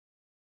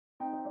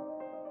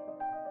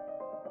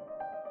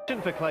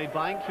For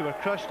Clydebank, who were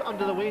crushed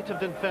under the weight of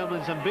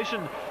Dunfermline's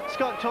ambition.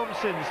 Scott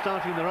Thomson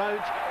starting the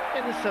rout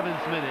in the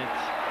 7th minute.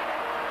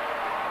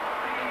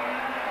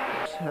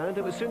 And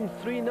it was soon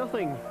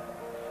 3-0.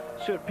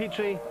 Stuart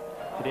Petrie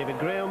to David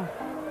Graham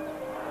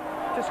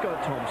to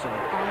Scott Thomson.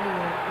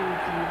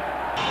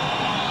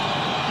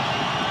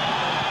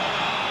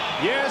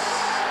 Yes,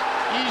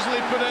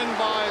 easily put in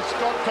by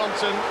Scott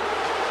Thomson.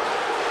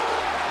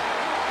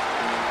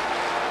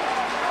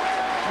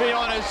 To be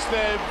honest,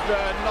 they've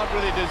not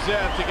really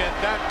deserved to get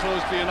that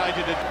close to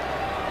United.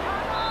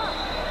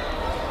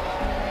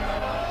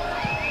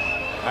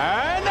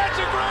 And that's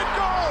a great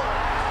goal!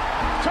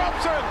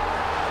 Thomson!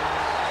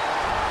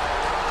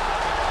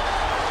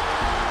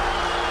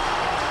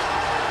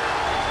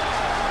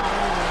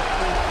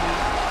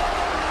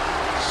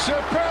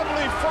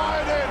 Superbly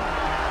fired in.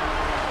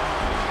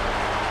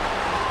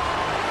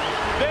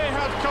 They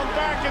have come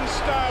back in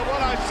style.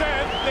 What I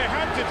said, they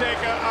had to take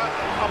a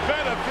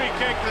better free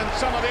kick than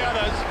some of the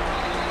others.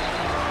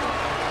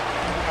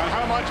 And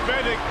how much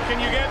better can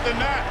you get than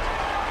that?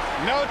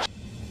 No.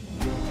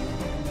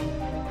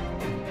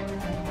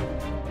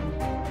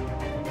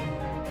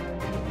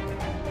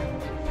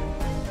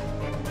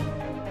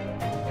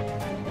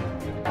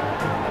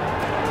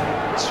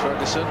 It's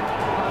Ferguson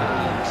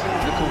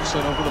and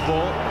Nicholson over the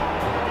ball.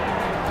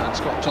 And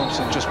Scott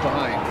Thomson just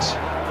behind.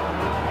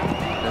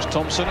 There's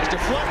Thomson, it's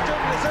deflected,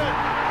 it's in.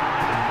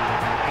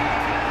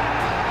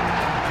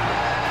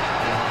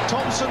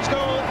 Thompson's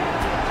goal.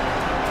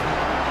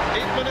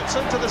 8 minutes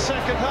into the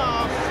second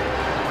half.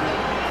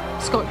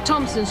 Scott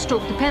Thomson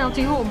stroked the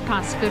penalty home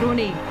past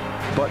Speroni.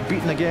 But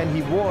beaten again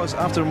he was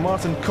after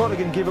Martin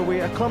Corrigan gave away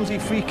a clumsy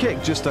free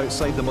kick just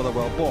outside the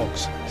Motherwell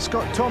box.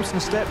 Scott Thomson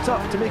stepped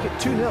up to make it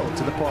 2-0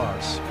 to the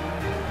Pars.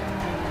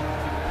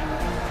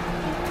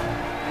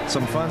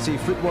 Some fancy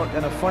footwork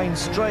and a fine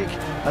strike,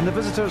 and the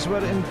visitors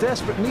were in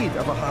desperate need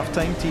of a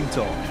half-time team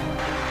talk.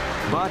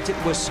 But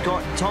it was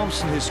Scott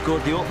Thomson who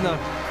scored the opener.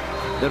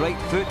 The right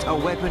foot, a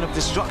weapon of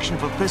destruction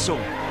for Thistle.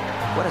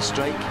 What a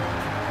strike.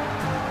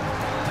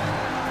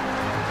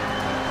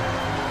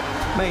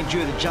 Mind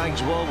you, the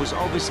Jags wall was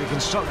obviously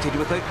constructed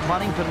without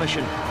planning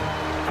permission.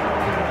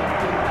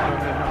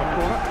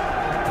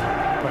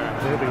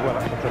 They'll be well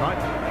up for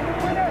tonight.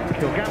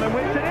 Kilgannon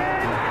wins it in,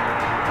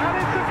 and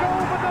it's a goal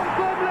for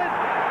Dunfermline.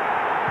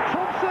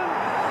 Thomson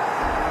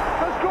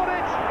has got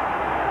it,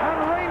 and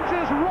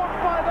Rangers rocked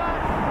by that.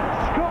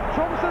 Scott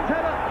Thomson's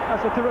header.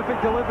 That's a terrific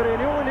delivery,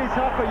 and he only needs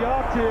half a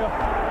yard here.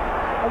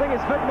 I think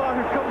it's Vidmar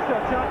who comes to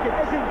attack it,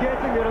 isn't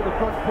getting there at the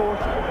front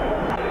post.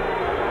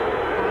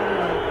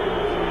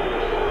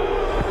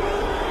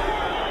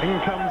 In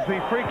comes the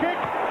free kick.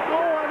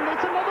 Oh, and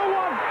it's another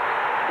one.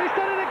 He's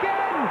done it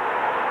again.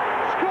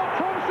 Scott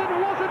Thomson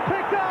wasn't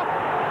picked up.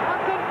 And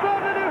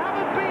Dunfermline, who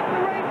haven't beaten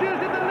the Rangers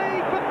in the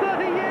league for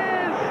 30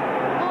 years,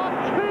 are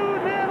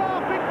 2-0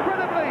 off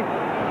incredibly.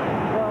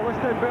 Well, this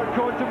time Bert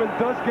Conterman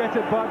does get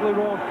it badly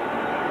wrong.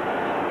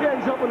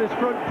 Gets up on his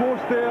front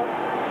post there.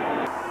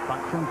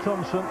 Back from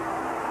Thomson.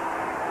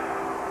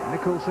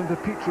 Nicholson to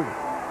Petrie.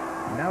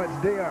 Now it's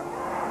Dare.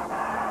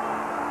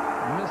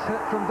 Miss hit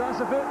from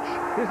Dasovic.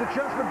 Here's a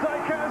chance for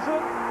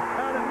Dijkhuizen,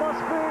 and it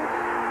must be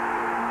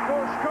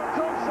for Scott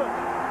Thomson.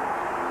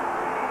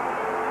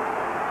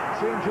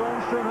 St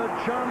Johnstone had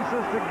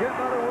chances to get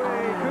that away,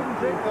 he couldn't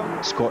take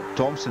them. Scott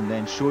Thomson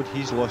then showed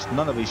he's lost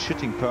none of his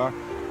shooting power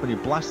when he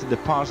blasted the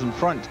Pars in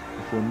front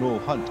before Noel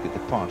Hunt got the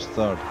Pars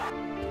third.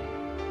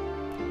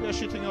 A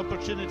shooting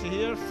opportunity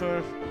here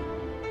for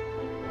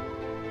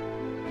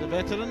the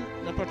veteran,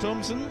 Nipper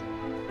Thomson.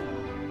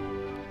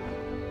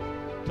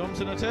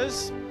 Thomson it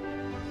is.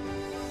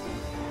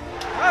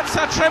 That's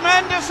a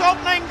tremendous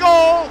opening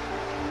goal.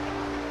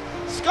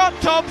 Scott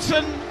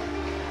Thomson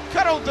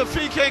curled the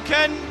free kick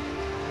in,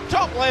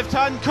 top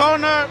left-hand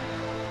corner.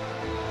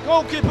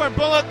 Goalkeeper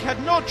Bullock had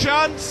no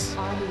chance.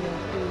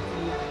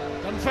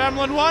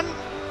 Dunfermline 1,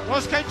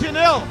 Ross County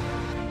 0.